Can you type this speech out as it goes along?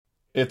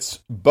It's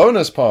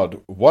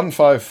BonusPod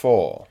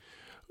 154.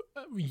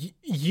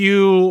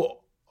 You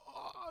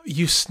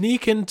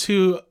sneak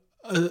into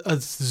a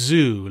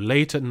zoo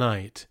late at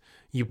night.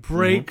 You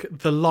break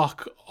the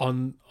lock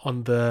on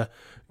the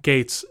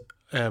gates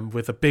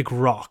with a big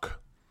rock.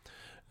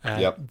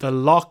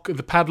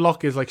 The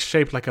padlock is like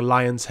shaped like a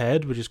lion's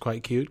head, which is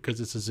quite cute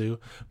because it's a zoo.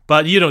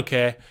 But you don't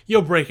care.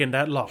 You're breaking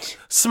that lock.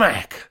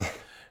 Smack.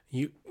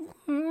 You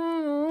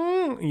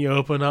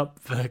open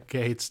up the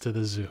gates to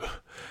the zoo.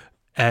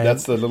 And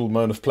that's the little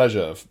moan of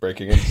pleasure of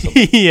breaking into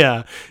something.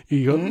 Yeah.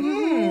 You go,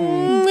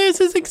 this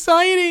is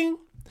exciting.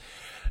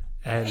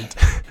 And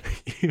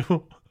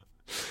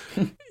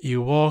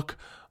you walk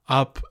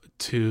up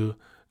to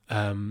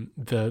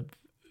the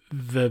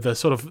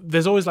sort of,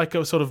 there's always like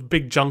a sort of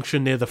big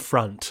junction near the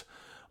front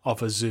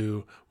of a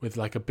zoo with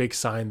like a big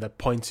sign that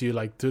points you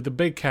like to the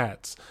big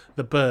cats,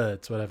 the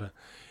birds, whatever.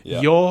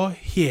 Yeah. You're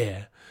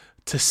here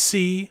to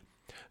see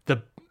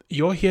the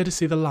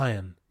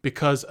lion,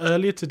 because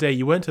earlier today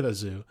you went to the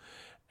zoo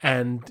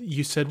and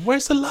you said,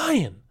 "Where's the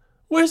lion?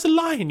 Where's the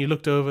lion?" You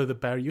looked over the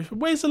barrier. You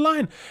said, "Where's the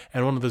lion?"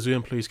 And one of the zoo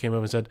employees came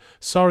over and said,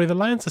 "Sorry, the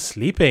lions are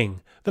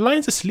sleeping. The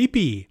lions are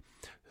sleepy.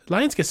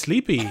 Lions get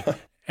sleepy."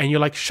 And you're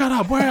like, "Shut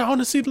up! Where? I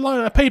want to see the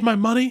lion. I paid my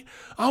money.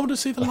 I want to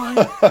see the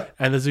lion."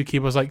 And the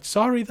zookeeper was like,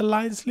 "Sorry, the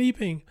lion's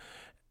sleeping."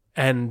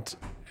 And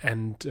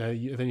then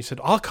you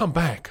said, "I'll come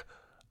back.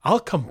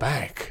 I'll come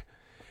back."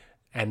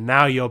 And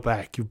now you're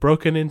back. You've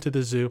broken into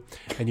the zoo,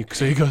 and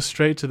so you go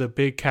straight to the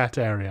big cat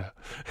area,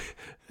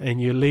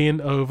 and you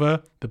lean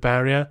over the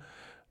barrier,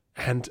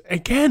 and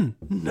again,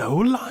 no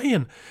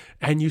lion,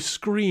 and you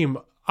scream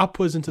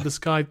upwards into the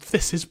sky,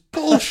 "This is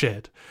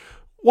bullshit!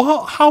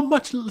 Well, how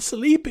much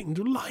sleeping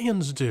do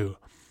lions do?"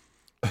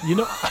 You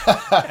know,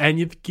 and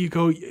you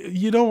go,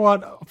 "You know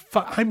what?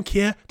 I'm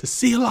here to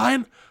see a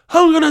lion.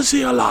 I'm gonna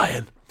see a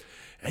lion,"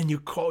 and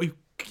you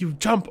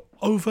jump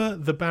over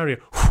the barrier,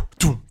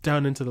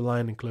 down into the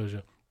lion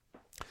enclosure.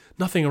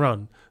 Nothing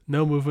around,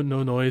 no movement,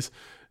 no noise,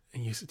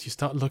 and you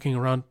start looking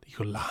around. You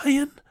go,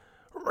 "Lion,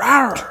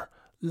 rawr,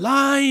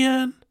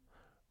 lion,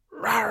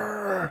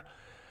 rawr."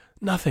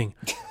 Nothing.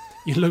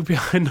 You look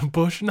behind a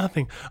bush,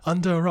 nothing.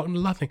 Under a rock,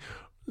 nothing.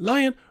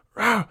 "Lion,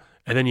 rawr,"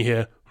 and then you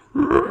hear,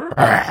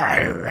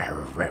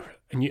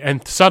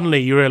 and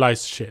suddenly you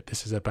realize, shit,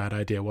 this is a bad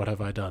idea. What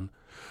have I done?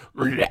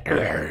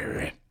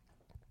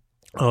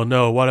 Oh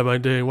no, what am I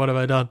doing? What have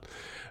I done?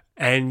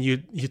 And you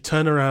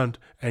turn around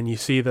and you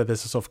see that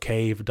there's a sort of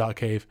cave, a dark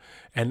cave,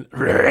 and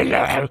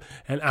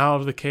out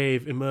of the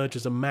cave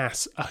emerges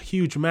a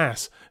huge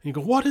mass. And you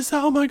go, "What is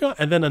that? Oh my God."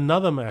 And then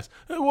another mass.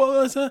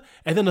 "What is that?"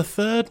 And then a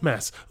third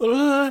mass.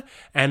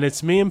 And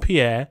it's me and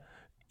Pierre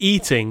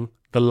eating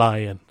the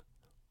lion.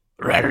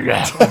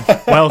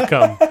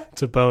 Welcome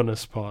to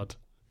BonusPod.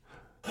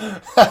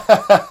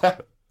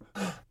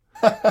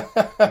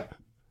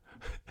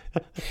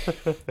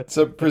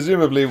 So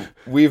presumably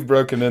we've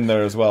broken in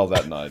there as well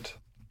that night.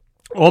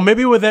 Or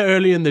maybe we're there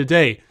early in the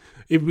day.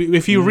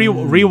 If you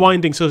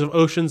rewinding sort of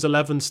Ocean's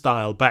 11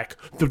 style back,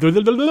 and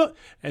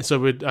so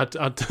we're at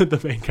the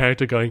main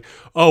character going,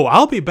 "Oh,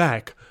 I'll be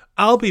back.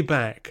 I'll be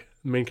back."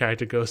 The main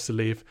character goes to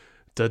leave.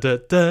 Next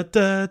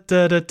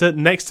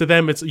to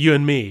them, it's you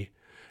and me.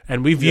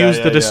 And we've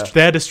used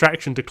their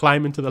distraction to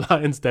climb into the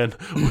lion's den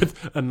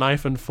with a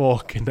knife and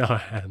fork in our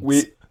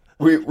hands.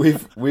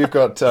 We've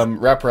got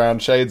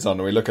wraparound shades on,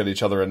 and we look at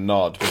each other and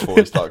nod before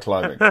we start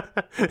climbing.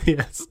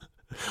 Yes,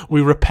 we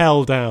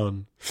rappel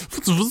down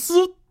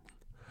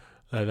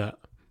like that.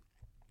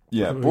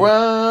 Yeah,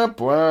 we're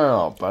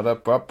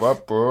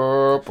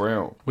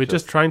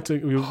just trying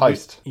to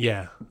heist.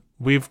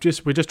 We're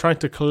just trying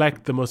to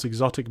collect the most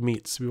exotic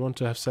meats. We want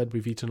to have said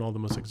we've eaten all the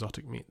most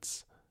exotic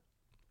meats.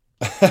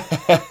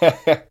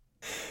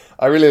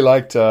 I really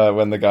liked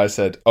when the guy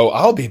said, "Oh,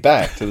 I'll be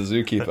back," to the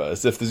zookeeper,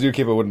 as if the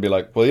zookeeper wouldn't be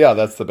like, "Well, yeah,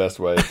 that's the best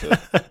way to..."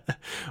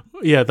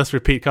 Yeah, that's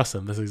repeat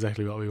custom. That's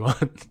exactly what we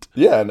want.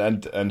 Yeah,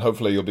 and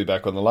hopefully you'll be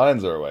back when the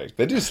lions are awake.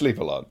 They do sleep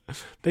a lot.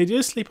 They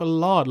do sleep a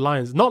lot,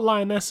 lions, not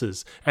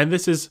lionesses. And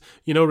this is,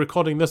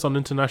 recording this on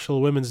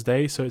International Women's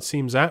Day, so it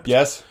seems apt.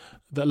 Yes.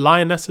 The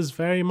lioness is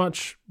very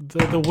much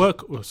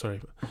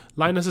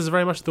lioness is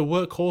very much the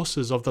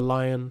workhorses of the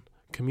lion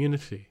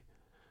community.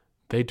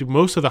 They do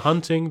most of the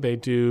hunting. They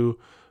do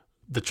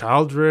the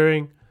child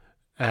rearing,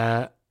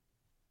 and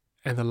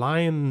the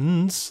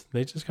lions,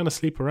 they just kind of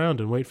sleep around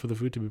and wait for the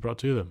food to be brought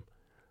to them.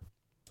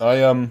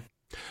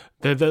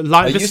 This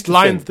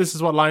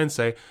is what lions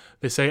say.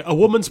 They say a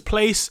woman's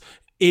place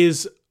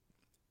is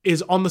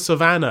on the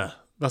savannah.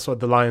 That's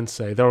what the lions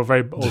say. They're all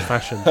very old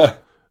fashioned.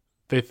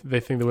 They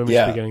think the women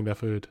should be getting their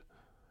food.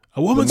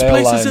 A woman's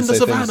place is in the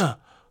savannah.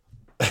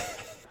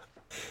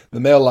 The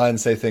male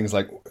lions say things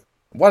like,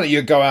 "Why don't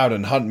you go out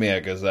and hunt me a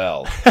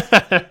gazelle?"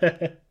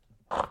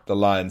 The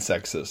lion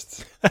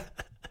sexists.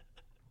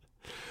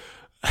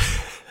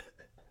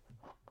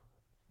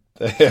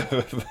 They're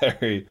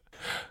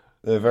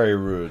very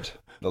rude,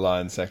 the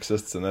lion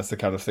sexists, and that's the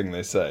kind of thing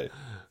they say.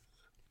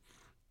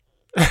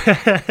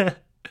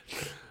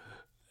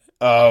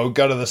 "Oh,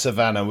 go to the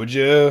savannah, would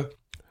you?"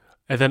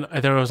 And then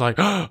I was like,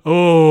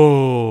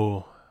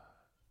 oh,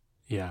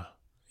 yeah.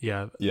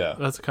 Yeah.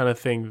 That's the kind of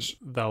thing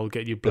that will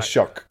get you The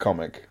shock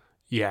comic.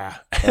 Yeah,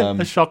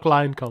 a shock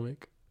line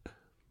comic.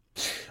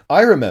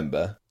 I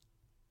remember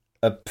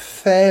a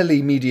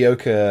fairly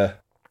mediocre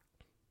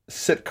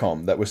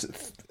sitcom that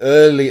was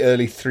early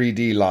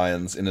 3D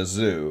lions in a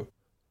zoo.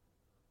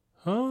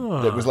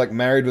 Oh. That was like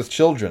Married with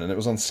Children, and it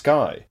was on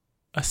Sky.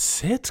 A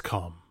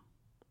sitcom?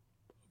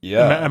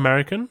 Yeah.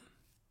 American?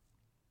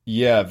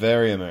 Yeah,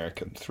 very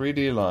American.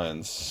 3D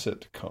lions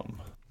sitcom.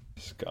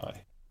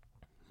 Sky.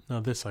 Now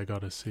this I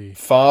gotta see.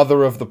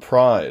 Father of the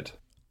Pride.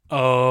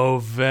 Oh,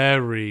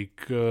 very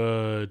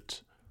good.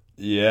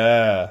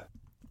 Yeah.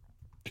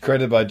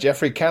 Credited by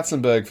Jeffrey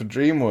Katzenberg for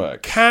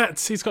DreamWorks.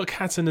 Cats. He's got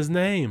cats in his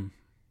name.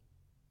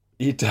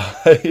 He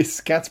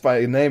does. Cats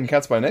by name,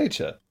 Cats by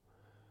Nature.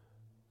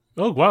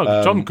 Oh,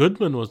 wow. John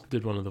Goodman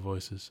did one of the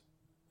voices.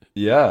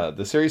 Yeah,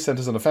 the series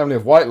centers on a family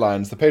of white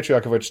lions, the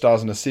patriarch of which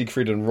stars in a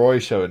Siegfried and Roy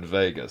show in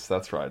Vegas.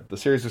 That's right. The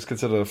series was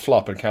considered a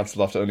flop and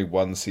cancelled after only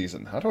one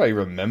season. How do I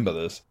remember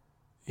this?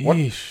 What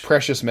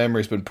precious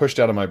memory's been pushed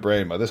out of my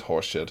brain by this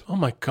horseshit? Oh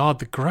my god,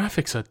 the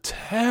graphics are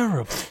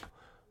terrible.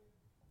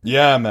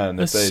 Yeah, man.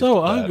 They're so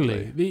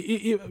ugly.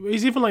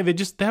 It's even like they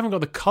haven't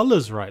got the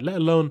colors right, let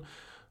alone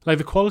like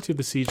the quality of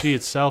the CG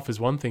itself is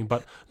one thing,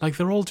 but like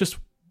they're all just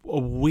a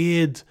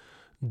weird,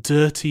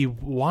 dirty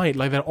white,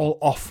 like they're all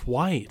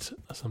off-white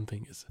or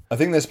something. I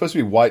think they're supposed to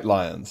be white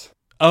lions.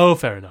 Oh,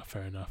 fair enough.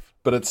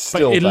 But it's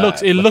still it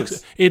bad. It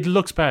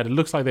looks bad. It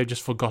looks like they've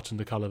just forgotten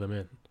to color them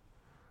in.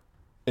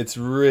 It's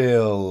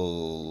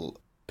real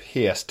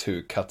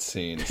PS2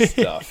 cutscene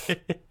stuff.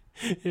 It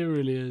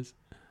really is.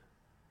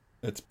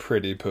 It's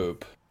pretty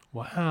poop.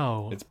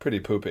 Wow. It's pretty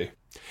poopy.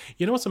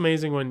 You know what's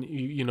amazing when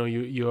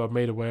you are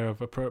made aware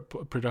of a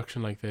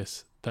production like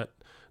this that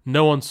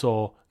no one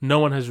saw, no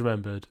one has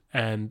remembered,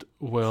 and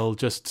will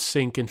just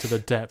sink into the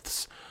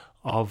depths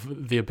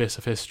of the abyss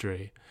of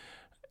history.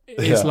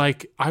 It's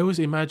like, I always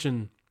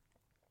imagine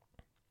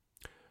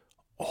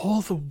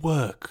all the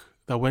work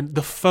that went,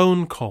 the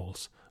phone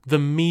calls, the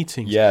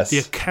meetings,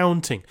 the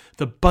accounting,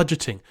 the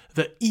budgeting,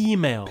 the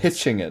emails,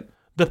 pitching it,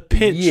 the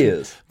pitch,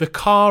 years, the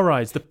car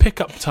rides, the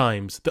pickup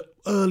times, the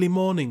early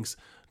mornings,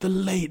 the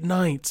late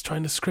nights,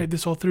 trying to scrape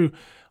this all through,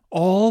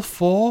 all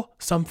for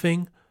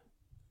something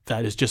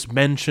that is just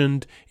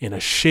mentioned in a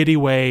shitty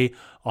way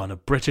on a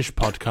British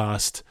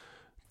podcast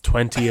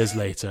 20 years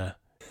later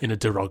in a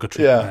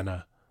derogatory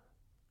manner.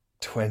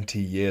 20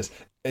 years.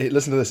 Hey,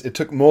 listen to this. It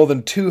took more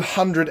than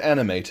 200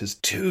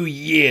 animators 2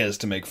 years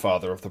to make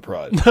Father of the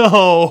Pride.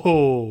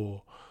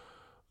 No!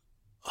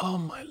 Oh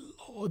my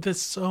lord,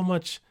 there's so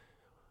much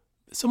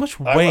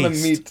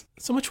waste.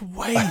 So much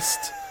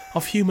waste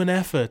of human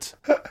effort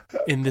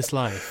in this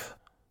life.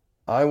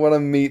 I want to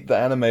meet the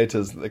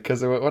animators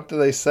because what do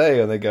they say?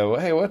 And they go,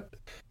 hey, what?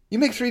 You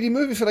make 3D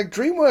movies for like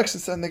DreamWorks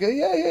and stuff. And they go,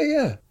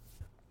 yeah.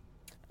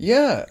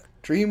 Yeah,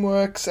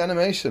 DreamWorks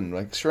animation,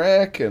 like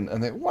Shrek.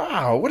 And they,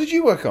 wow, what did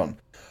you work on?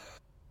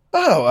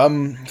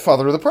 Oh,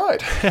 Father of the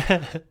Pride.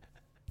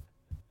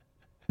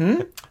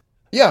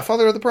 Yeah,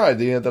 Father of the Pride.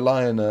 The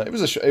lion. That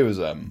was a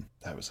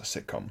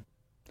sitcom.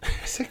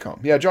 Sitcom.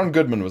 Yeah, John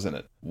Goodman was in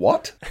it.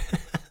 What?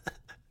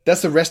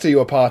 That's the rest of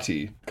your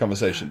party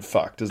conversation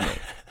fucked, isn't it?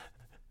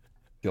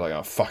 You're like,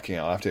 oh, fucking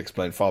hell, I have to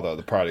explain Father of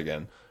the Pride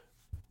again.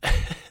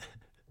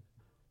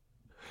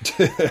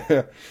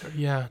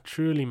 Yeah,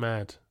 truly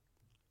mad.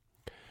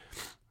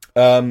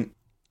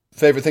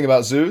 Favorite thing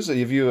about zoos?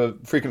 Have you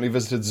frequently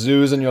visited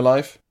zoos in your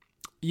life?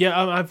 Yeah,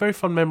 I have very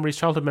fond memories,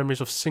 childhood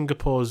memories of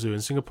Singapore Zoo.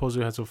 And Singapore Zoo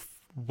has a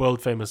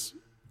world-famous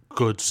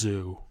good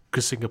zoo.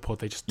 Because Singapore,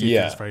 they just do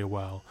things very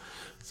well.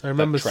 So I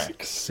remember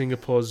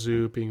Singapore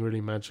Zoo being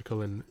really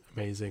magical and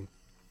amazing.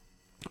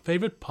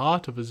 Favorite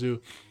part of a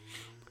zoo?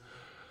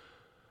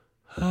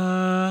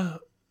 Like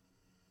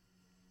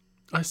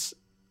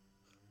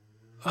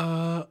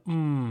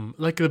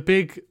the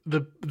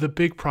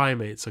big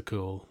primates are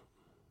cool.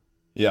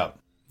 Yeah.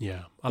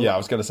 Yeah. I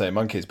was going to say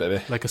monkeys,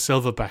 baby. Like a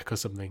silverback or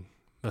something.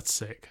 That's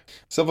sick.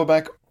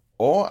 Silverback,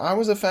 or I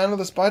was a fan of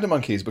the spider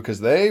monkeys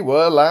because they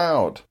were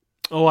loud.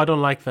 Oh, I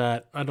don't like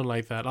that. I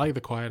like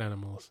the quiet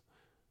animals.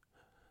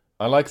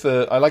 I like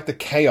the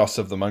chaos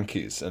of the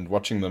monkeys and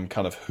watching them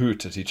kind of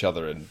hoot at each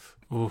other and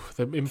puts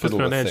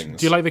me on edge. Things.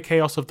 Do you like the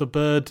chaos of the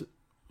bird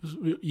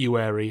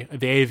uary,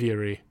 the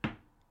aviary?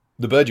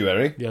 The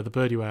birduary? Yeah, the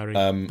birduary.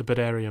 The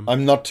birdarium.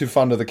 I'm not too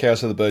fond of the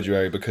chaos of the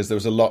birduary because there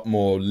was a lot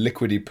more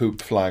liquidy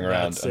poop flying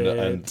around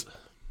and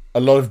a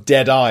lot of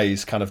dead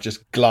eyes kind of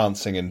just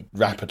glancing in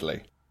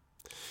rapidly.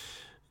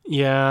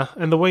 Yeah,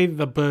 and the way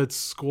the birds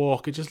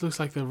squawk, it just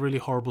looks like a really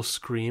horrible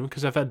scream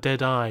because they have that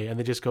dead eye and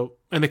they just go,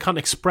 and they can't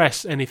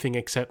express anything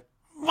except,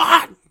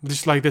 what?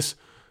 Just like this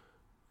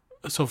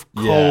sort of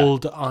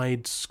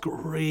cold-eyed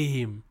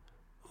scream.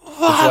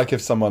 What? It's like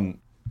if someone,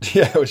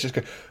 it was just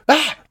going,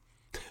 ah!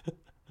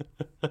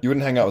 You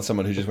wouldn't hang out with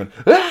someone who just went,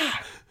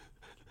 ah!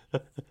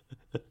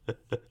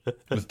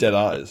 With dead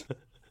eyes.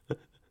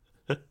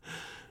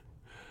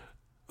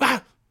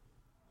 Ah!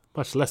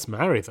 Much less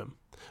marry them.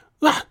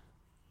 Ah!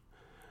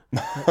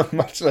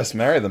 Much less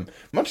marry them.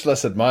 Much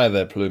less admire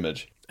their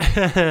plumage.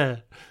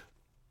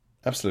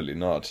 Absolutely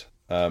not.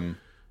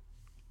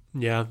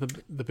 Yeah,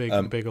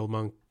 the big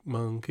old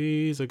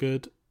monkeys are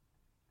good.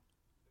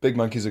 Big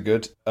monkeys are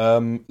good.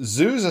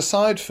 Zoos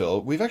aside,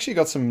 Phil, we've actually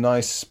got some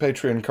nice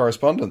Patreon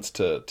correspondence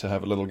to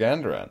have a little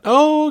gander at.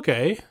 Oh,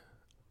 okay.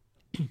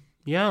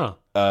 Yeah.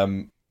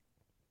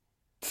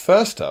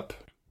 First up,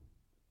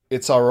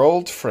 it's our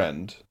old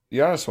friend,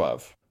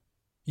 Yaroslav.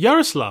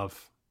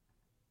 Yaroslav.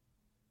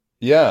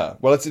 Yeah.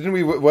 Well, didn't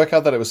we work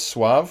out that it was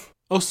Suave?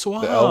 Oh,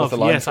 Suave.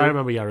 Yes, I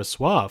remember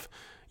Yaroslav.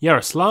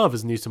 Yaroslav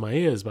is news to my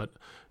ears, but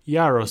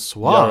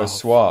Yaroslav.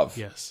 Yaroslav.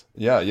 Yes.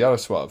 Yeah,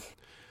 Yaroslav.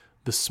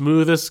 The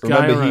smoothest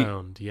guy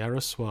around,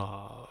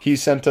 Yaroslav. He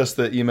sent us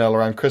the email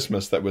around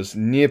Christmas that was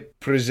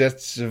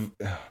Nieprezestavacie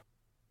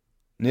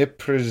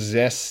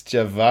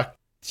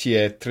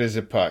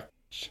Trizepak.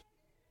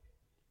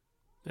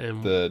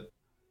 The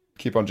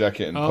keep on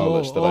jacket in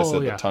Polish that I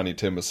said that Tiny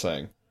Tim was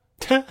saying.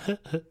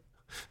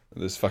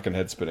 This fucking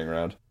head spinning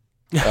around.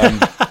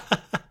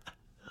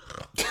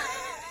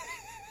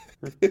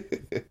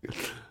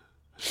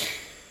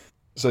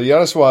 So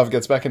Yaroslav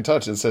gets back in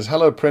touch and says,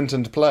 "Hello, print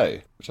and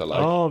play," which I like.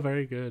 Oh,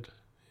 very good.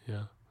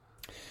 Yeah.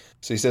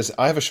 So he says,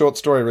 "I have a short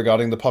story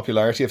regarding the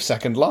popularity of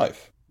Second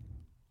Life."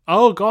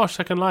 Oh gosh,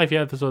 Second Life,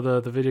 yeah,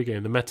 the video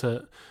game,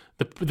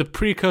 the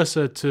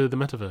precursor to the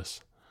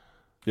metaverse.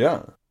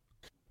 Yeah.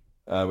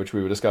 Which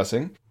we were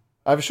discussing.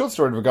 I have a short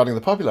story regarding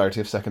the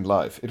popularity of Second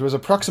Life. It was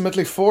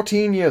approximately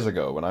 14 years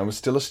ago when I was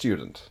still a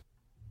student.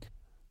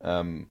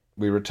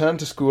 We returned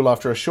to school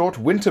after a short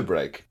winter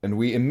break, and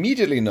we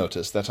immediately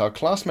noticed that our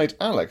classmate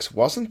Alex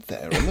wasn't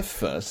there on the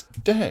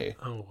first day.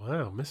 Oh,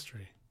 wow,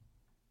 mystery.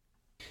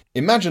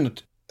 Imagine a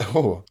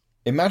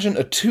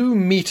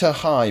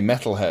 2-meter-high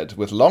metalhead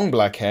with long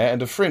black hair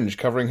and a fringe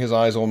covering his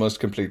eyes almost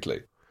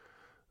completely.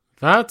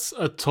 That's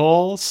a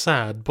tall,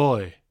 sad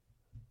boy.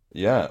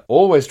 Yeah,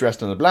 always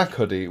dressed in a black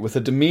hoodie with a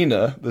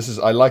demeanor,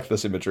 I like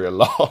this imagery a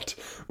lot,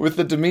 with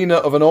the demeanor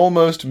of an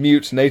almost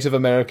mute Native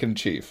American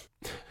chief.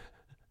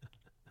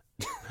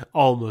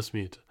 Almost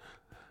mute.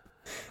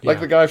 Like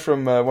the guy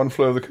from One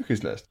Flew Over the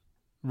Cuckoo's Nest.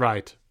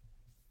 Right.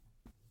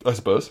 I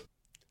suppose.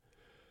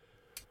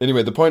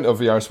 Anyway, the point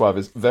of Yaroslav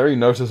is very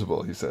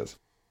noticeable, he says.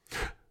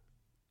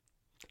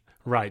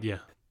 Right, yeah.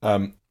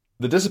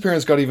 The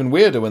disappearance got even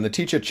weirder when the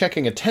teacher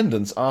checking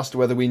attendance asked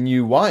whether we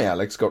knew why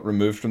Alex got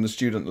removed from the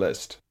student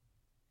list.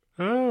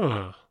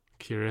 Oh,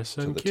 curious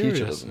and so the curious.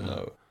 Teacher doesn't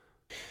know.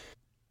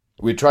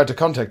 We tried to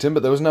contact him,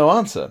 but there was no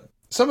answer.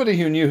 Somebody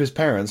who knew his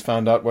parents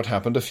found out what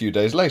happened a few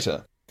days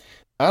later.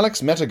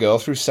 Alex met a girl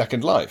through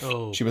Second Life.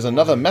 Oh, she was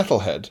another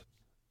metalhead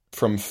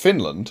from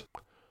Finland.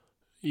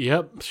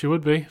 Yep, she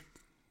would be.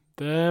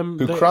 Who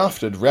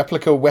crafted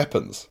replica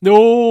weapons.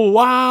 Oh,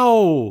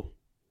 wow!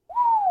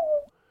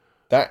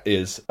 That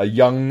is a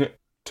young,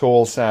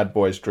 tall, sad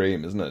boy's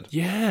dream, isn't it?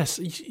 Yes,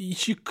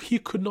 you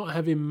could not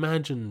have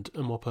imagined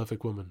a more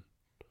perfect woman.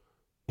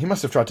 He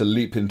must have tried to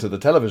leap into the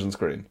television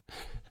screen.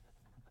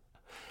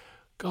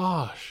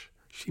 Gosh,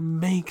 she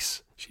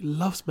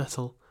loves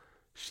metal.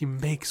 She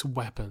makes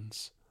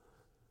weapons.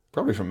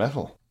 Probably from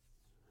metal.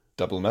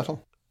 Double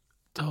metal.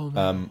 Double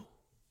metal.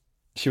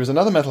 She was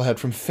another metalhead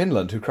from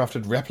Finland who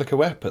crafted replica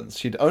weapons.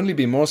 She'd only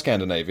be more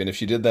Scandinavian if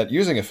she did that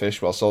using a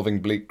fish while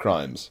solving bleak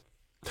crimes.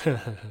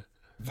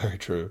 Very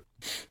true.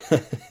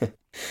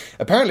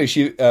 Apparently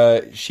she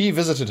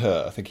visited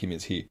her. I think he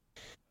means he.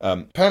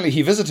 Apparently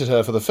he visited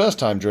her for the first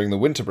time during the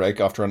winter break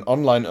after an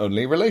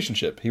online-only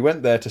relationship. He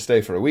went there to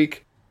stay for a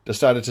week,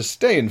 decided to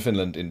stay in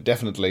Finland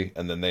indefinitely,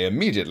 and then they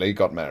immediately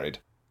got married.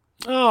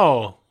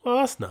 Oh, well,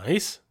 that's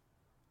nice.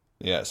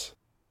 Yes.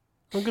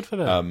 Well, good for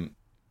them.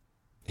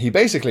 He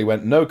basically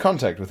went no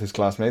contact with his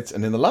classmates,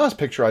 and in the last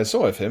picture I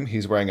saw of him,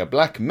 he's wearing a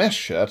black mesh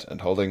shirt and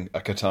holding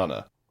a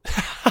katana.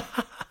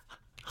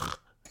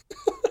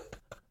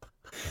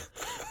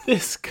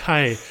 This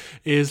guy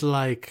is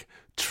like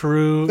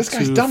true this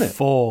guy's to done it.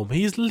 Form.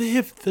 He's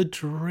lived the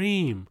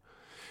dream.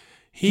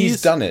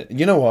 He's done it.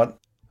 You know what?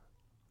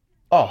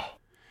 Oh.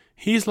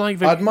 He's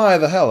like I admire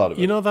the hell out of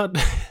it. You know that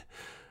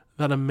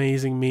that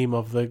amazing meme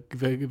of the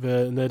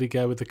nerdy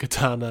guy with the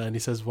katana, and he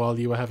says, "While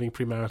you were having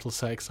premarital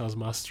sex, I was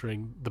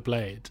mastering the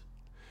blade."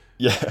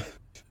 Yeah.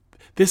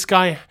 This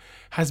guy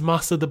has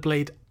mastered the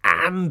blade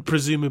and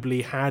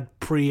presumably had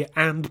pre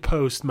and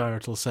post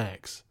marital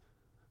sex.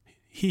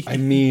 He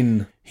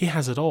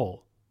has it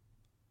all.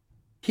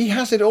 He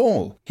has it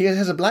all. He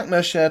has a black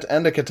mesh shirt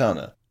and a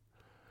katana.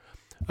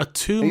 A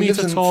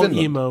 2-meter tall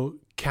emo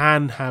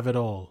can have it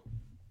all.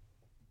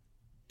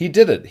 He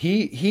did it.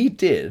 He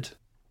did.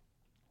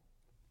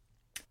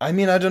 I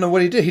mean, I don't know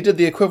what he did. He did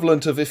the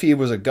equivalent of, if he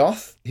was a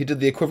goth, he did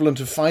the equivalent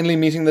of finally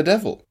meeting the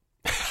devil.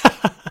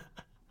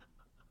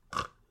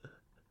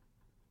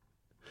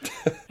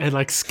 And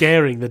like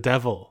scaring the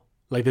devil.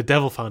 Like the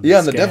devil found him Yeah,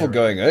 and the scary. devil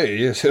going, "Hey,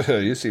 you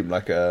seem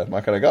like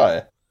my kind of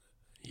guy."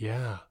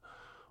 Yeah.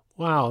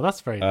 Wow,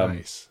 that's very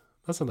nice.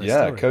 That's a nice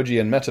story.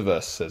 Koji and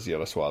Metaverse, says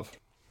Yaroslav.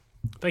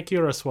 Thank you,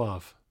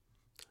 Yaroslav.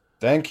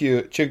 Thank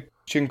you,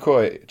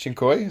 Chinkoi.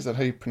 Chinkoi? Is that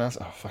how you pronounce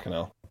it? Oh, fucking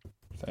hell.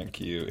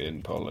 Thank you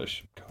in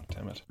Polish. God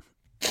damn it.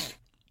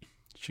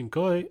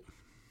 Dziękuję.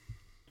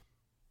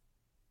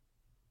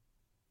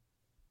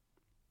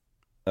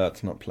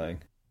 It's not playing.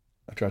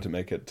 I tried to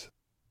make it.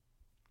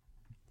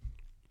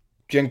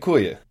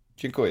 Dziękuję.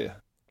 Dziękuję.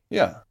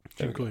 Yeah.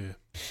 Dziękuję.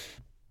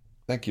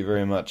 Thank you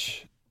very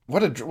much.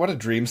 What a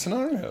dream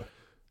scenario.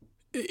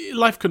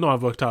 Life could not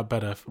have worked out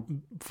better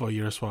for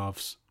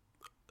Yaroslav's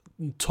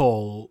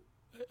tall,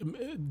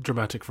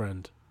 dramatic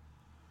friend.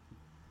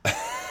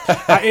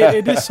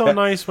 It is so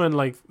nice when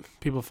like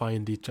people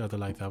find each other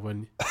like that.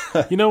 When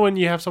when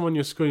you have someone in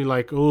your school, you're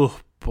like, oh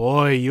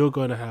boy, you're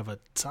going to have a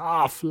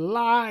tough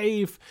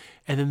life,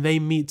 and then they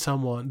meet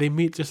someone. They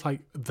meet just like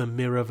the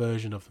mirror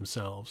version of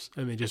themselves,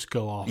 and they just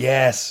go off.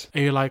 Yes,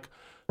 and you're like,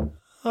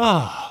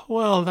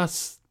 well,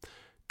 that's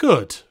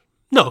good.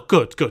 No,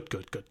 good.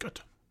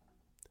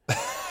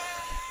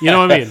 You know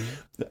what I mean?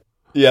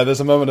 Yeah, there's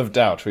a moment of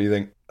doubt where you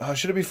think, oh,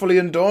 should it be fully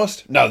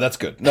endorsed? No, that's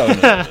good. No,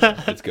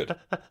 it's good.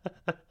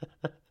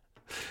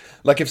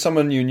 Like if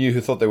someone you knew who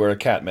thought they were a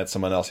cat met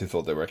someone else who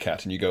thought they were a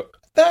cat, and you go,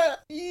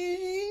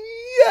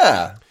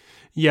 yeah.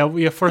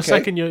 For a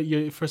second,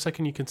 you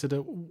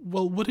consider,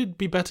 well, would it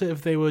be better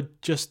if they were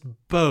just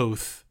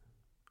both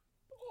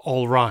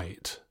all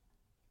right?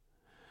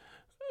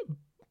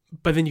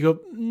 But then you go,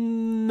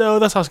 no,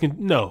 that's asking.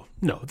 No,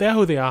 they're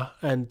who they are,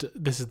 and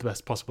this is the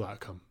best possible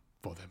outcome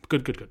for them.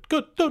 Good.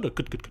 No,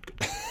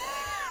 good.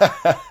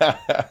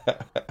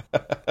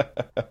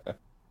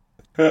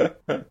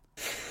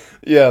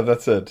 Yeah,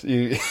 that's it.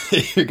 You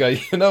go,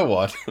 you know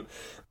what?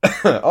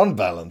 On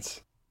balance,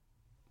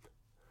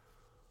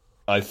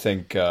 I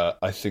think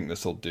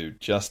this will do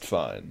just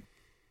fine.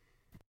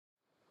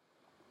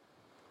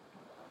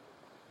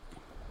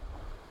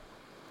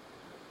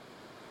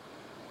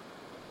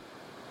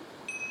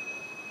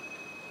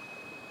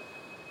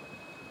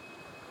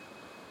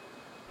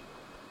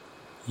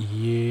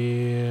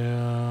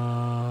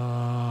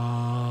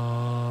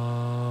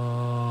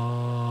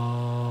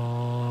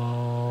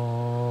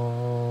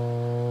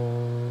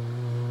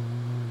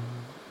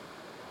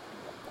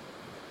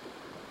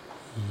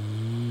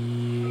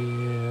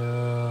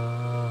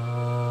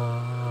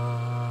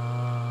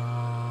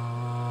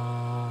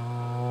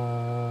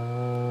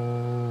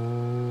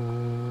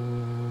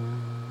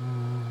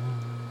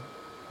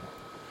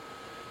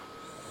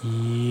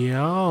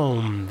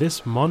 Yum,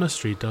 this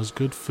monastery does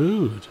good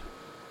food.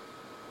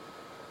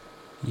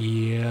 Yummy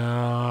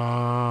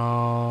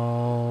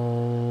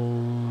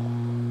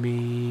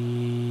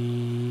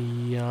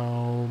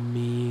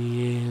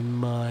in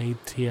my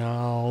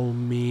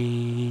tummy.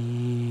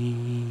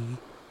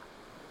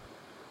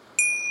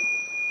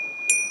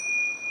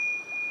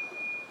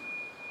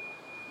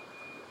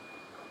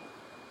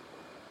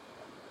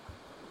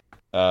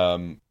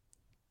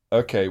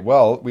 Okay,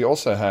 well, we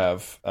also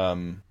have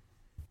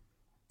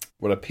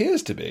what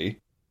appears to be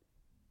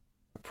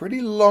a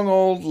pretty long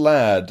old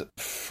lad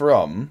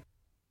from...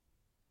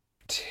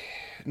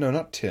 No,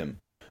 not Tim.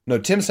 No,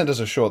 Tim sent us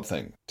a short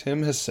thing.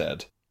 Tim has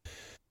said,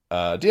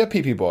 Dear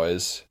PP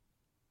Boys,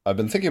 I've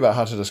been thinking about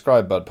how to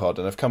describe BudPod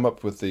and I've come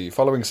up with the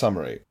following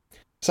summary.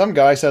 Some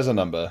guy says a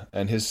number,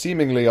 and his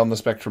seemingly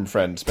on-the-spectrum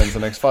friend spends the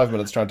next 5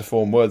 minutes trying to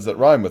form words that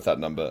rhyme with that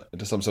number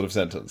into some sort of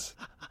sentence.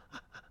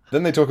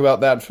 Then they talk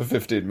about that for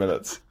 15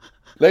 minutes.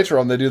 Later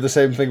on, they do the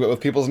same thing but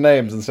with people's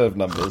names instead of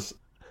numbers.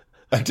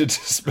 And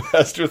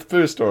interspersed with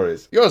poo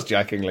stories. Yours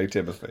jackingly,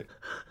 Timothy.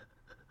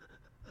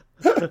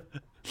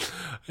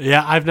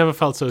 Yeah, I've never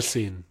felt so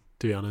seen,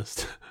 to be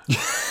honest.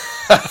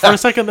 For a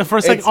second,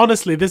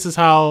 honestly, this is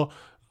how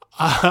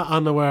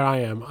unaware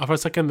I am. For a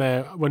second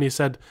there, when he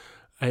said,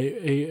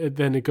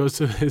 then it goes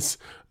to his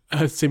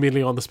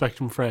seemingly on the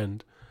spectrum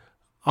friend,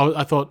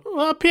 I thought,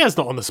 well, Pierre's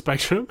not on the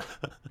spectrum.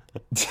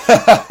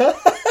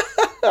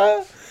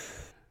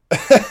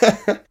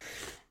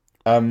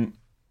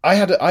 I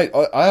have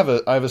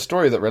a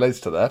story that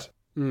relates to that.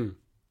 In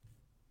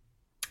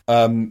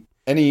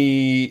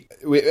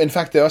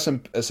fact, there are some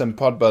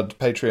Podbud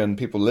Patreon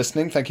people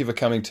listening. Thank you for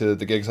coming to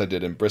the gigs I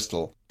did in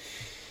Bristol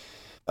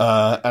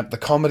at the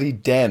Comedy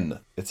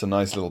Den. It's a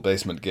nice little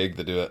basement gig.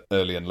 They do an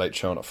early and late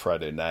show on a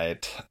Friday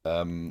night.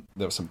 There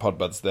were some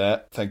Podbuds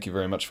there. Thank you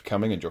very much for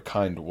coming and your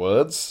kind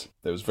words.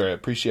 It was very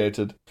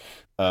appreciated.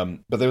 But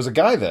there was a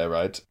guy there,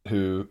 right,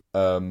 who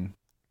I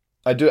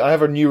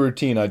have a new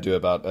routine I do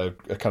about a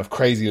kind of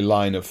crazy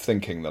line of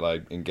thinking that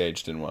I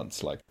engaged in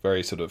once, like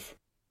very sort of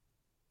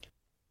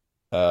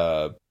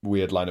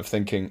weird line of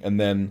thinking. And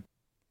then,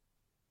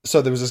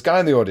 so there was this guy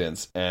in the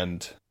audience,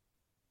 and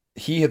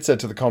he had said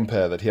to the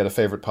compere that he had a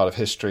favorite part of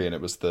history, and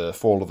it was the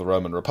fall of the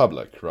Roman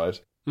Republic, right?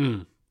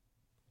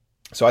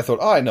 So I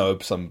thought, I know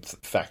some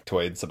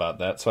factoids about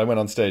that. So I went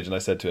on stage and I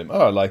said to him,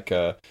 like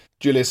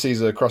Julius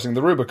Caesar crossing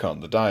the Rubicon,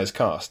 the die is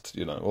cast,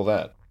 all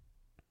that.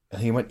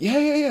 And he went,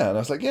 yeah. And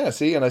I was like, yeah,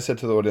 see? And I said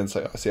to the audience,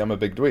 see, I'm a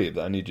big dweeb.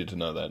 I need you to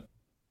know that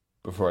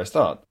before I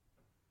start.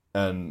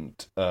 And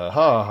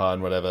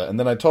and whatever. And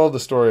then I told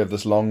the story of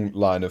this long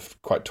line of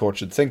quite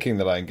tortured thinking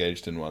that I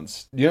engaged in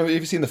once. Have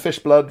you seen the fish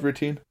blood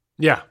routine?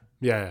 Yeah.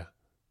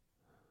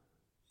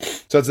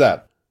 So it's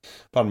that.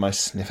 Pardon my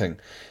sniffing.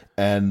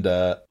 And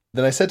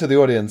then I said to the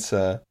audience,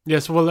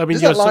 yes, well, I mean,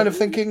 is that line of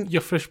thinking...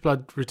 Your fish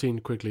blood routine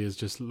quickly is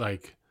just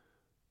like...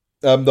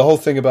 the whole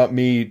thing about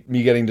me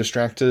getting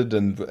distracted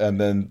and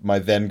then my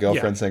then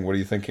girlfriend saying, "What are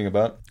you thinking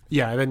about?"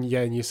 Yeah,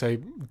 and you say,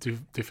 "Do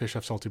fish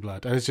have salty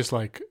blood?" And it's just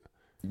like,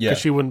 Yeah,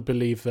 because she wouldn't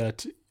believe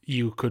that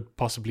you could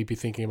possibly be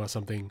thinking about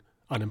something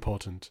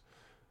unimportant.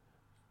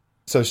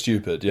 so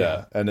stupid.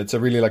 Yeah, and it's a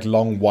really like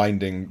long,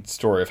 winding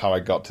story of how I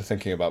got to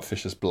thinking about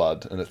fish's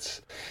blood, and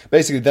it's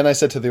basically. Then I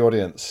said to the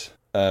audience,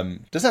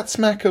 "Does that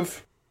smack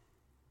of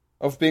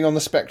being on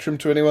the spectrum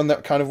to anyone?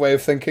 That kind of way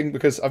of thinking?"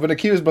 Because I've been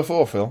accused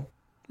before, Phil.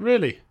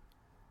 Really?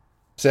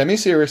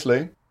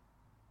 Semi-seriously.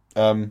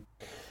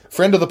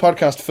 Friend of the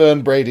podcast,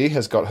 Fern Brady,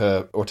 has got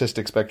her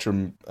autistic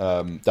spectrum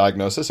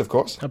diagnosis, of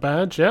course. A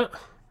badge, yeah.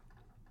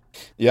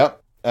 Yeah.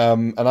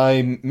 And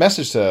I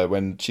messaged her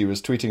when she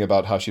was tweeting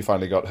about how she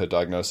finally got her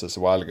diagnosis a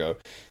while ago.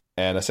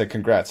 And I said,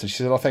 congrats. And she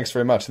said, oh, thanks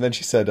very much. And then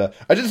she said,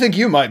 I didn't think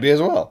you might be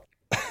as well.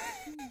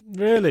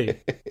 Really?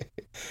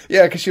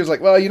 Yeah, because she was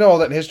like, well, you know all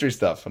that history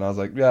stuff. And I was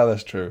like, yeah,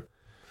 that's true.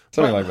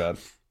 Something like that.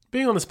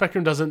 Being on the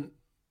spectrum doesn't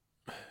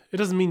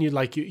mean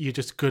you're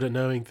just good at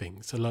knowing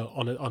things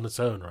on its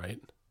own,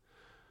 right?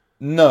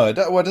 No, it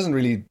doesn't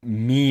really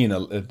mean a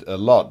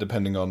lot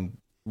depending on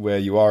where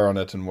you are on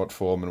it and what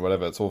form and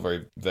whatever. It's all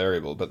very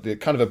variable. But the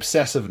kind of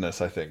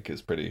obsessiveness, I think,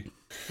 is pretty...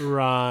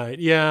 Right,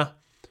 yeah.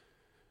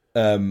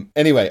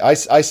 Anyway, I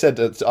said...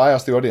 I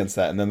asked the audience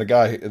that, and then the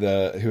guy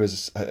who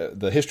was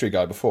the history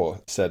guy before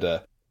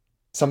said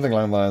something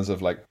along the lines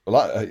of like...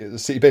 Well,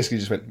 he basically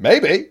just went,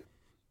 maybe!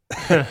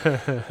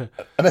 And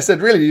I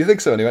said, really, do you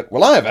think so? And he went,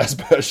 well, I have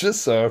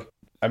Asperger's, so...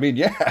 I mean,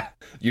 yeah,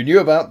 you knew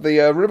about the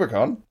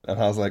Rubicon,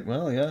 and I was like,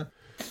 well, yeah,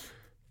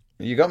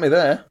 you got me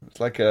there.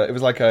 It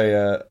was like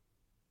a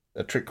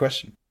trick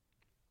question.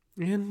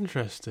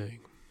 Interesting.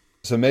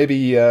 So maybe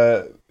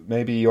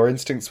your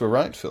instincts were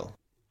right, Phil.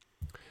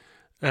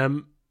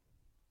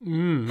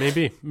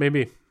 Maybe.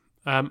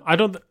 I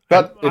don't.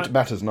 But it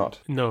matters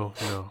not. No.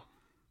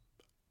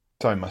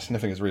 Sorry, my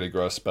sniffing is really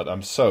gross, but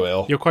I'm so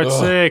ill. You're quite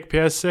sick.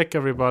 Pierre's sick,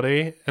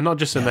 everybody, and not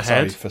just in the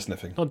head. Sorry for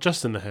sniffing. Not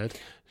just in the head.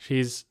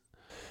 He's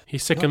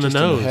sick Not in the just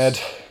in the nose.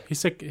 head, He's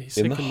sick in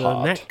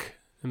the neck,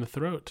 in the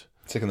throat.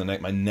 Sick in the neck.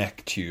 My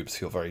neck tubes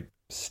feel very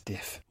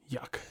stiff.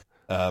 Yuck.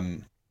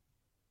 Anyway,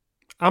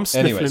 I'm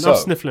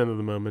sniffling at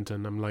the moment,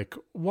 and I'm like,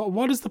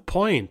 what is the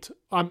point?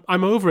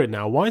 I'm over it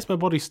now. Why is my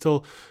body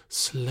still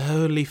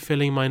slowly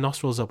filling my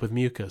nostrils up with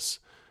mucus?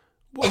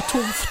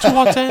 To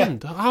what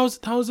end? How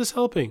is this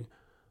helping?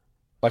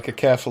 Like a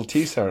careful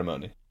tea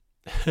ceremony.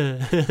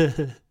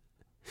 Just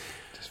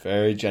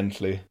very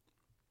gently.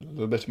 A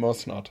little bit more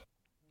snot.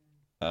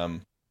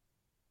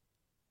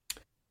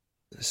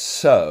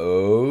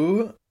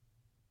 So,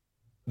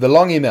 the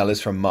long email is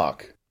from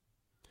Mark.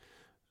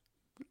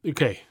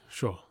 Okay,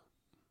 sure.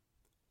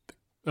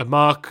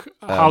 Mark,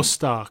 how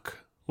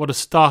stark? What a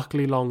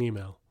starkly long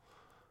email.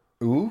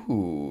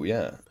 Ooh,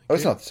 yeah. Oh,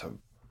 it's not so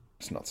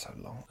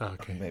long.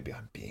 Okay. Maybe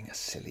I'm being a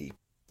silly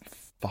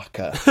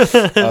fucker.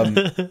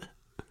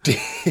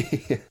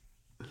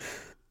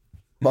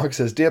 Mark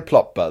says, "Dear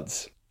Plop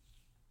Buds."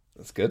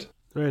 That's good.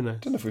 Very nice. I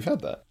don't know if we've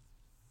had that.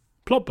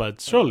 Plop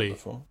Buds, surely.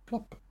 Before.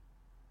 Plop.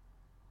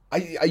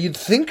 You'd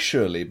think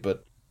surely,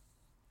 but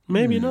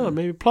maybe not.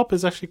 Maybe Plop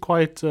is actually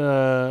quite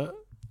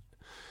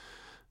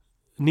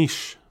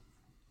niche.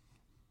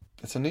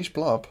 It's a niche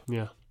plop.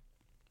 Yeah.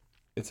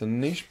 It's a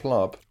niche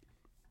plop.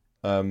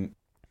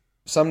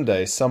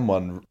 Someday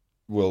someone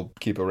will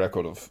keep a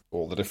record of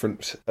all the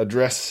different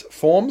address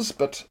forms,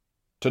 but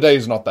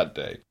today's not that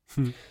day.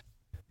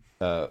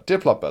 Dear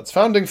Plopbuds,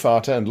 founding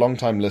farter and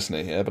long-time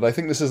listener here, but I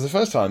think this is the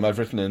first time I've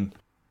written in,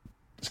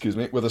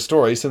 with a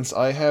story since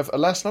I have,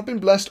 alas, not been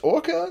blessed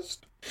or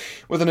cursed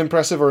with an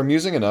impressive or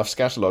amusing enough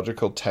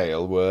scatological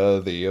tale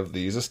worthy of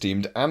these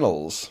esteemed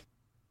annals.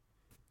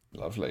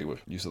 Lovely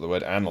use of the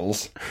word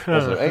annals.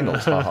 Also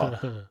anals, haha.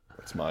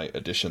 That's my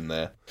addition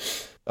there.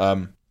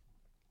 A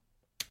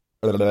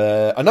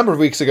number of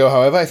weeks ago,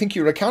 however, I think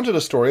you recounted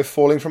a story of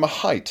falling from a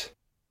height.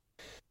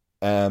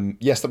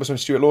 Yes, that was when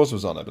Stuart Laws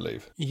was on, I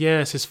believe.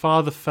 Yes, his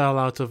father fell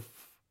out of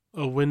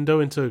a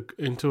window into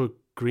a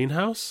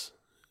greenhouse.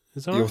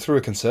 Is that You're right? through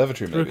a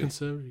conservatory, maybe. Through a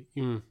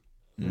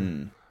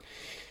conservatory.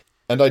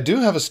 And I do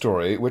have a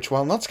story which,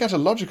 while not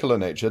scatological in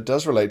nature,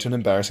 does relate to an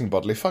embarrassing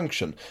bodily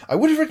function. I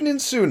would have written in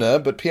sooner,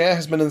 but Pierre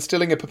has been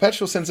instilling a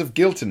perpetual sense of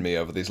guilt in me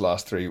over these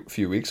last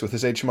few weeks with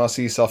his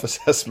HMRC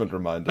self-assessment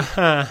reminder.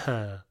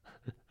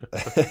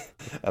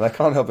 And I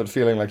can't help but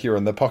feeling like you're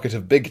in the pocket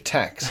of big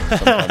tax in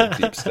some kind of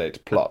deep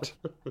state plot.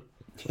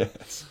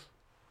 Yes.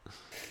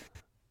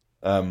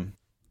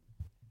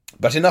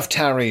 But enough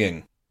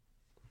tarrying.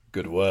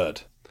 Good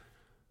word.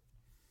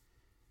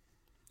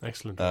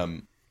 Excellent.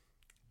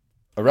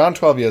 Around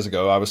 12 years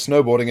ago, I was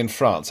snowboarding in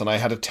France, and I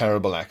had a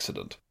terrible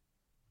accident.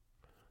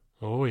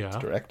 Oh, yeah.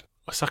 That's correct.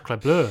 Sacre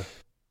bleu.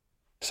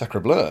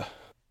 Sacre bleu.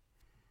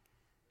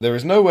 There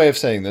is no way of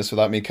saying this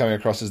without me coming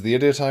across as the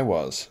idiot I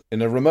was.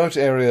 In a remote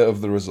area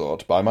of the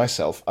resort, by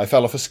myself, I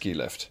fell off a ski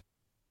lift.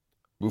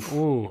 Oof.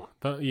 Ooh,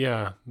 that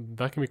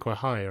can be quite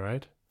high,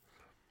 right?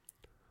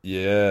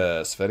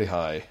 Yes, very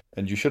high.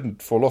 And you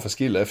shouldn't fall off a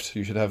ski lift.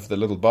 You should have the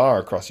little bar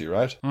across you,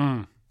 right?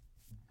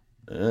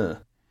 Yeah.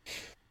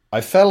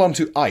 I fell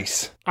onto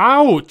ice.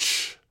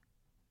 Ouch!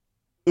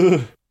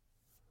 Ugh.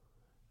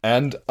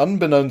 And,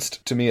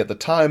 unbeknownst to me at the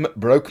time,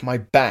 broke my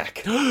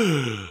back.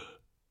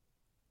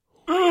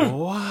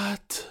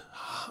 What?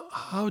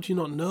 How do you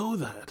not know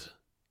that?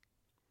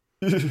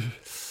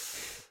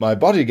 My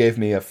body gave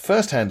me a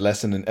first-hand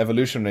lesson in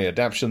evolutionary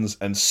adaptations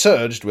and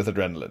surged with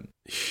adrenaline.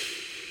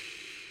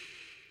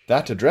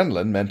 That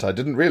adrenaline meant I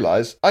didn't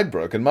realize I'd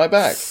broken my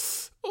back.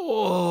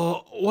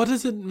 Oh, what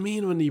does it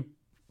mean when you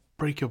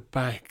break your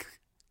back?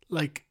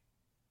 Like...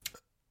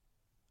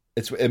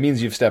 It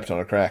means you've stepped on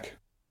a crack.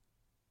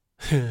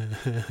 Does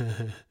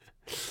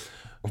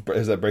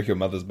that break your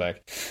mother's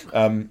back?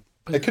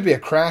 It could be a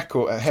crack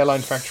or a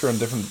hairline fracture on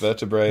different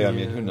vertebrae. Yeah. I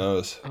mean, who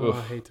knows? Oh,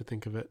 I hate to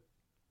think of it.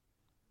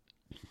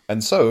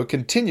 And so,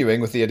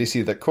 continuing with the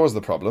EDC that caused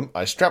the problem,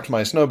 I strapped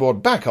my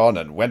snowboard back on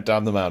and went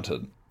down the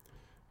mountain.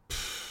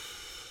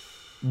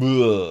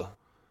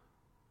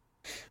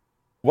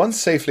 Once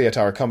safely at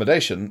our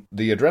accommodation,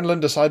 the adrenaline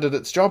decided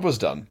its job was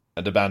done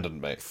and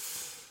abandoned me.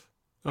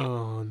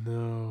 Oh,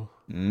 no.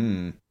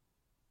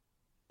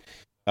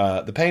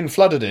 The pain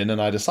flooded in,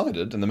 and I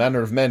decided, in the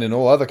manner of men in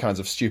all other kinds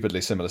of stupidly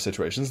similar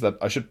situations, that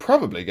I should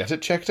probably get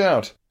it checked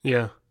out.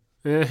 Yeah.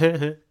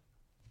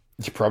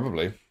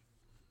 Probably.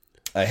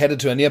 I headed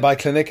to a nearby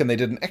clinic and they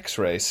did an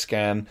X-ray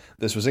scan.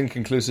 This was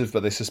inconclusive,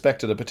 but they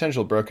suspected a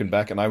potential broken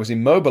back, and I was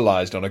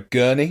immobilized on a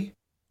gurney,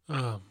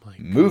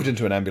 moved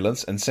into an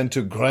ambulance, and sent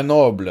to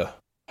Grenoble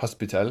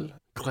Hospital,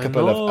 a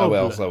couple of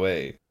hours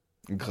away.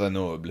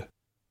 Grenoble.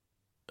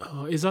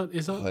 Oh, is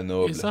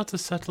that a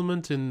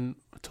settlement in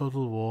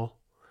Total War?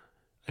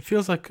 It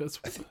feels like it's...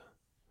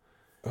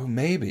 Oh,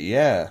 maybe,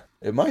 yeah.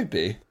 It might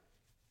be.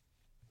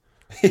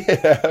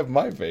 Yeah, it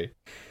might be.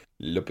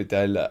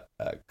 L'hôpital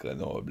à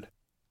Grenoble.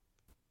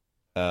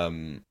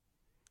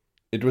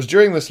 It was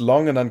during this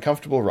long and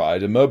uncomfortable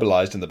ride,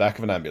 immobilized in the back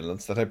of an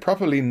ambulance, that I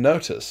properly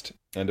noticed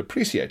and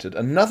appreciated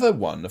another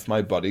one of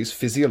my body's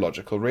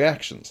physiological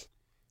reactions.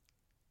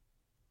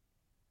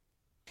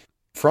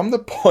 From the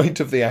point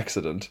of the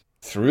accident,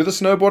 through the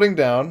snowboarding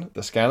down,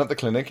 the scan at the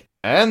clinic,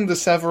 and the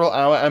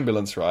several-hour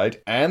ambulance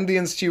ride, and the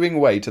ensuing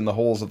wait in the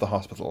halls of the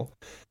hospital,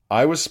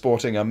 I was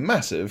sporting a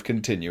massive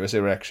continuous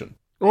erection.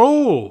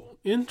 Oh,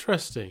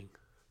 interesting.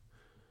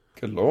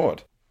 Good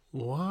Lord.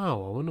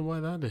 Wow, I wonder why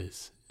that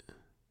is.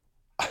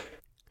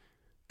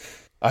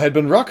 I had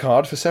been rock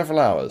hard for several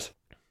hours.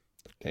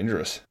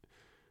 Dangerous.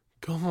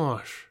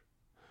 Gosh.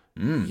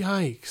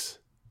 Yikes.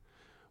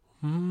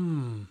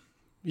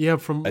 Yeah,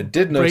 from I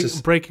did notice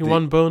breaking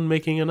one bone,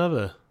 making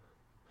another.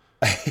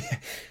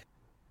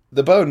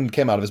 The bone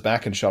came out of his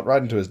back and shot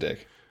right into his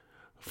dick.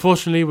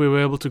 Fortunately, we were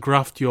able to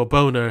graft your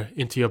boner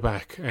into your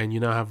back, and you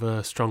now have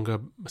a stronger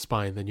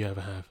spine than you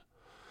ever have.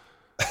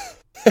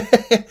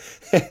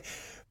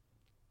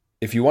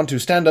 If you want to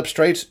stand up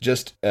straight,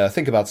 just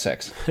think about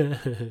sex.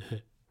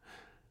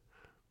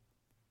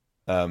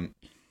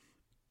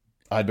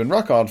 I'd been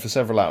rock hard for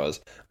several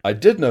hours. I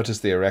did notice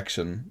the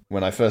erection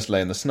when I first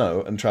lay in the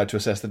snow and tried to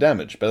assess the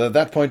damage, but at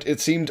that point it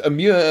seemed a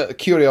mere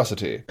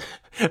curiosity.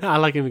 I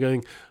like him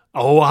going,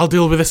 oh, I'll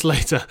deal with this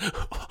later.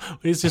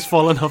 He's just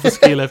fallen off a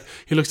ski lift.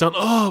 He looks down,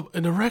 oh,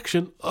 an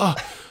erection. Oh,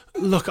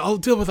 look, I'll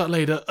deal with that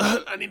later.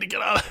 I need to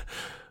get out.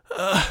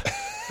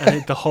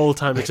 And the whole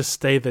time it just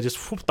stayed there, just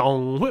whoop,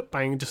 dong, whip,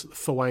 bang, just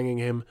thwanging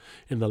him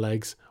in the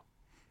legs.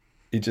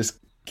 He just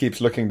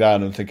keeps looking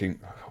down and thinking,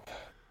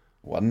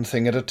 one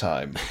thing at a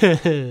time.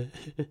 I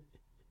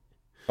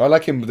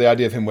like the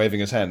idea of him waving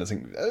his hand and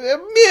thinking,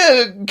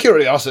 mere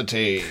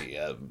curiosity.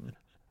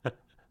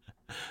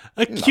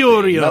 A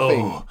curio.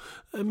 Nothing.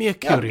 A mere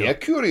curio. Yeah, mere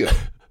curio.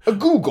 A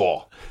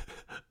Google.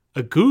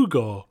 A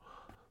Google?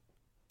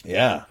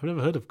 Yeah. I've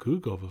never heard of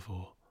Google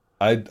before.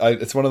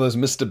 It's one of those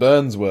Mr.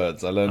 Burns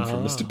words I learned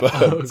from Mr.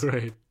 Burns. Oh,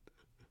 great.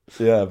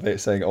 Yeah,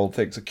 saying old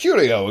things. A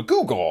curio, a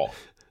Google.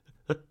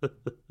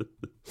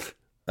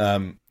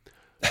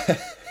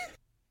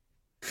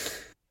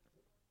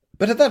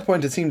 But at that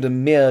point it seemed a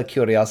mere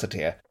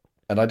curiosity,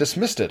 and I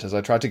dismissed it as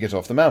I tried to get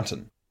off the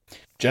mountain.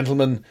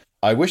 Gentlemen,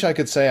 I wish I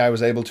could say I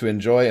was able to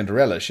enjoy and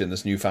relish in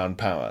this newfound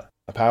power.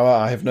 A power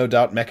I have no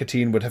doubt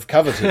Mechatine would have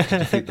coveted to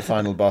defeat the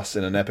final boss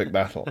in an epic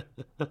battle.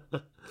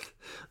 The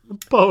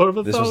power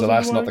of this was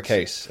alas not the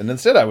case, and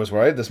instead I was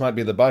worried this might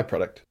be the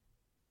byproduct.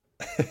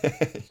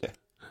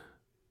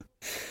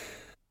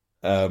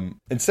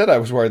 Instead I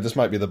was worried this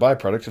might be the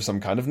byproduct of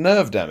some kind of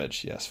nerve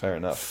damage. Yes, fair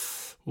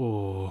enough.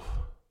 Oh.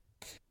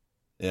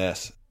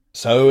 Yes.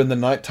 So, in the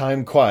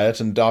nighttime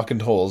quiet and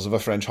darkened halls of a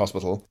French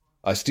hospital,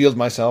 I steeled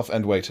myself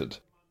and waited.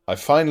 I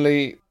was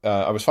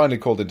finally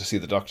called in to see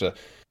the doctor.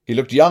 He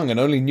looked young and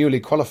only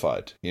newly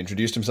qualified. He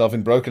introduced himself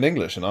in broken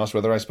English and asked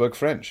whether I spoke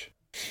French.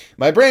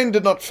 My brain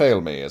did not fail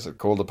me, as it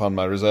called upon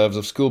my reserves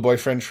of schoolboy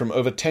French from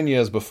over 10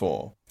 years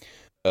before.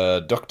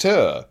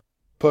 Docteur,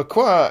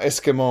 pourquoi est-ce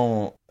que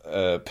mon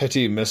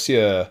petit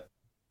monsieur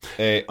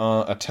est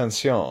en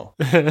attention?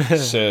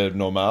 C'est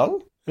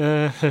normal?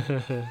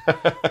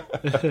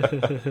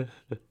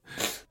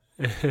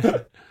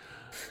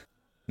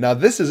 Now,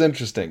 this is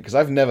interesting, because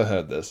I've never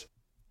heard this.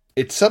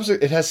 It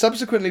has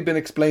subsequently been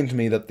explained to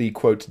me that the,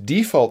 quote,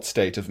 default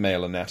state of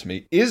male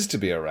anatomy is to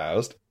be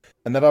aroused,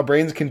 and that our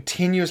brains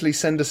continuously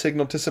send a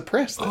signal to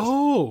suppress this.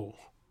 Oh,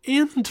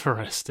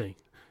 interesting.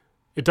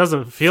 It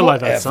doesn't feel like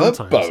that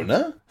sometimes.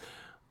 Boner?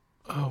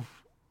 Oh,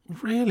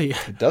 really?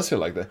 It does feel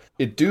like that.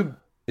 It do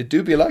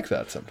be like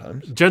that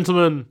sometimes.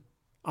 Gentlemen,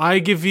 I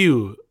give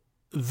you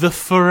the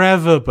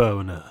forever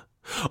boner.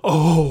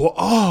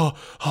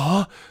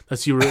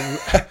 That's you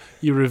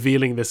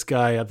revealing this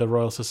guy at the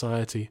Royal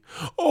Society.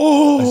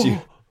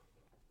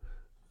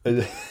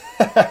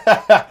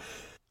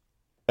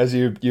 As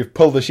you've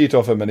pulled the sheet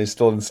off him and he's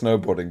still in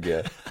snowboarding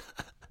gear.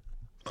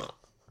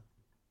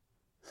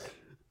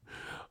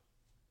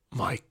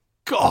 My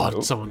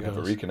God, someone we have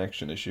goes. a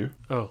reconnection issue.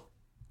 Oh,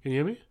 can you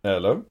hear me?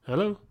 Hello?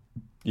 Hello?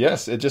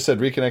 Yes, it just said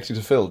reconnecting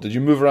to Phil. Did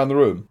you move around the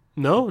room?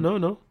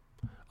 No.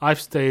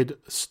 I've stayed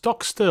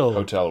stock still.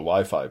 Hotel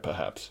Wi-Fi,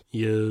 perhaps.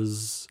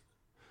 Yes.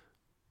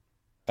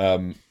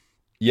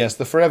 Yes,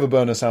 the forever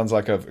boner sounds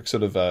like a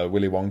sort of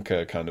Willy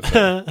Wonka kind of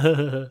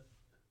thing.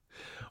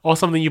 Or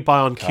something you buy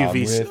on Come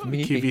with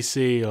me.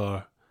 QVC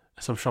or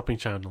some shopping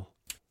channel.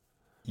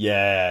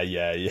 Yeah.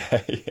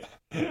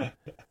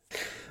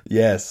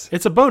 Yes.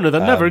 It's a boner that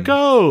never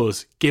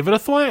goes. Give it a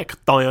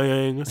thwack.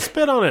 Doing.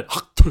 Spit on it.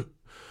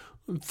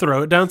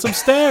 Throw it down some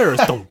stairs.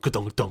 Dunk,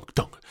 dunk, dunk,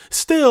 dunk.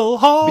 Still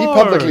hard. Be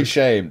publicly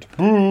shamed.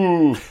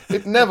 Boo!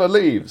 It never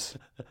leaves.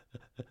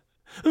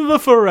 The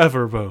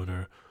forever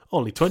boner.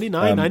 Only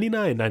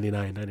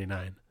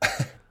 $29.99.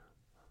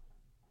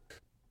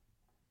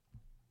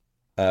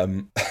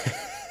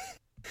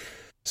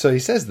 So he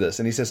says this,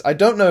 and he says, I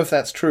don't know if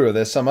that's true or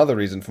there's some other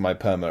reason for my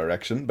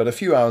perma-erection, but a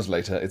few hours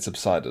later it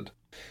subsided.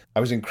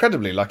 I was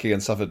incredibly lucky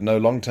and suffered no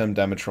long-term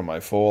damage from my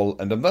fall,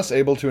 and am thus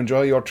able to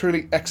enjoy your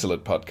truly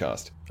excellent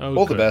podcast.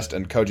 All the best,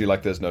 and Koji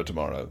like there's no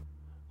tomorrow.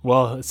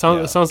 Well, it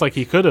sounds like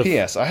he could have.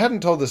 P.S. I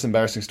hadn't told this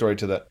embarrassing story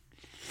to the...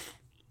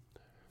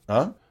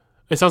 Huh?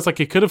 It sounds like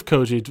he could have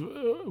Koji'd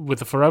with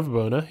the forever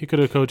boner. He could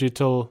have Koji'd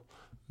till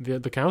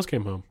the cows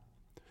came home.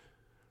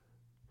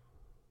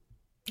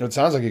 It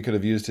sounds like he could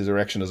have used his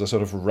erection as a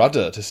sort of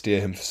rudder to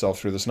steer himself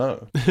through the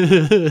snow.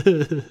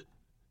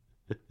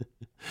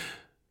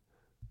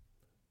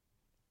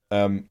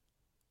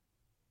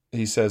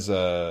 He says,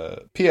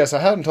 P.S. I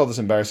hadn't told this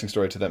embarrassing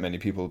story to that many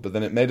people, but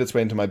then it made its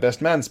way into my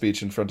best man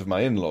speech in front of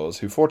my in-laws,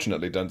 who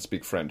fortunately don't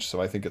speak French, so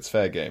I think it's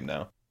fair game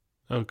now.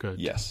 Oh, good.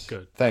 Yes.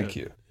 Good. Thank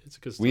you. It's a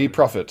good story. We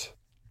profit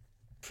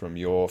from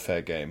your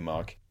fair game,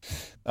 Mark.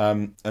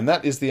 And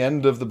that is the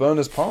end of the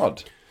bonus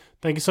pod.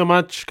 Thank you so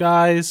much,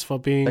 guys, for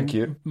being Thank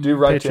you. Do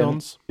write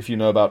patrons. in if you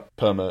know about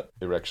perma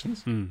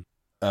erections. Mm.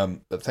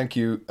 But thank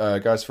you,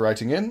 guys, for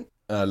writing in.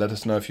 Let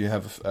us know if you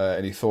have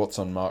any thoughts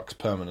on Mark's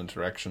permanent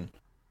erection.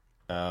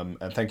 And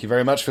thank you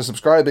very much for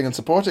subscribing and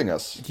supporting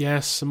us.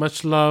 Yes,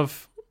 much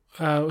love.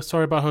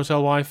 Sorry about hotel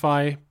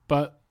Wi-Fi,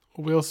 but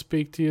we'll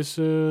speak to you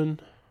soon.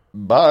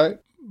 Bye.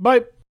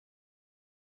 Bye.